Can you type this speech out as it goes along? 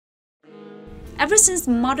Ever since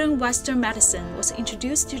modern Western medicine was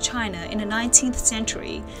introduced to China in the 19th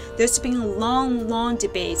century, there's been long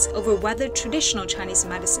debates over whether traditional Chinese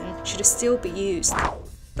medicine should still be used.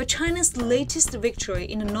 But China's latest victory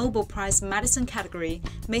in the Nobel Prize medicine category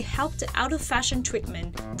may help the out-of-fashion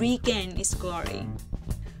treatment regain its glory.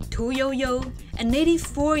 Tu Youyou, an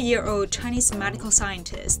 84-year-old Chinese medical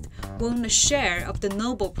scientist, won a share of the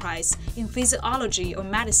Nobel Prize in Physiology or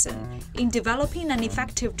medicine in developing an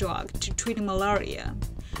effective drug to treat malaria.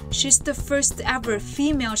 She's the first ever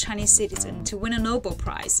female Chinese citizen to win a Nobel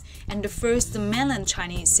Prize and the first mainland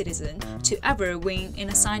Chinese citizen to ever win in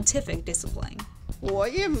a scientific discipline. 我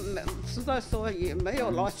也实在说也没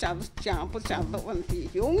有老讲不讲的问题，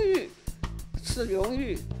永远是永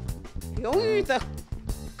远，永远的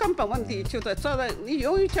根本问题就在这儿，你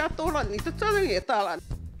永远加多了，你的责任也大了。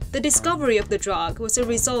 The discovery of the drug was a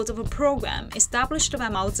result of a program established by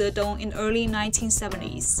Mao Zedong in early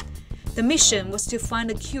 1970s. The mission was to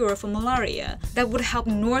find a cure for malaria that would help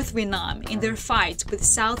North Vietnam in their fight with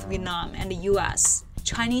South Vietnam and the US,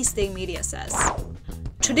 Chinese state media says.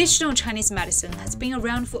 Traditional Chinese medicine has been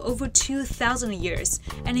around for over 2,000 years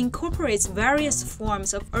and incorporates various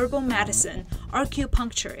forms of herbal medicine,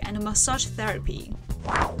 acupuncture, and massage therapy.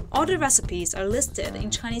 All the recipes are listed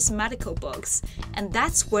in Chinese medical books, and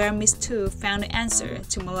that's where Miss Tu found the answer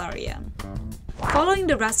to malaria. Following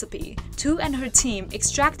the recipe, Tu and her team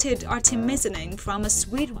extracted artemisinin from a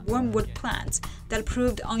sweet wormwood plant that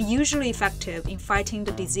proved unusually effective in fighting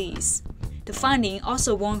the disease. The finding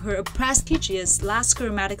also won her a prestigious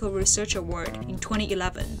Lasker Medical Research Award in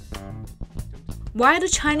 2011. While the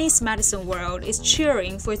Chinese medicine world is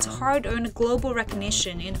cheering for its hard-earned global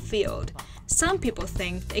recognition in the field, some people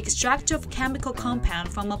think the extract of chemical compound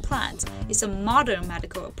from a plant is a modern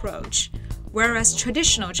medical approach, whereas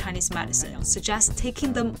traditional Chinese medicine suggests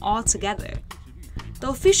taking them all together. The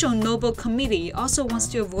official Nobel Committee also wants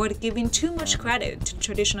to avoid giving too much credit to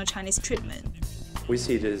traditional Chinese treatment. We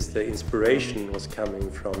see it as the inspiration was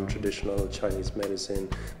coming from traditional Chinese medicine,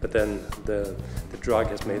 but then the drug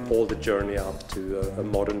has made all the journey up to a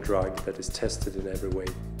modern drug that is tested in every way.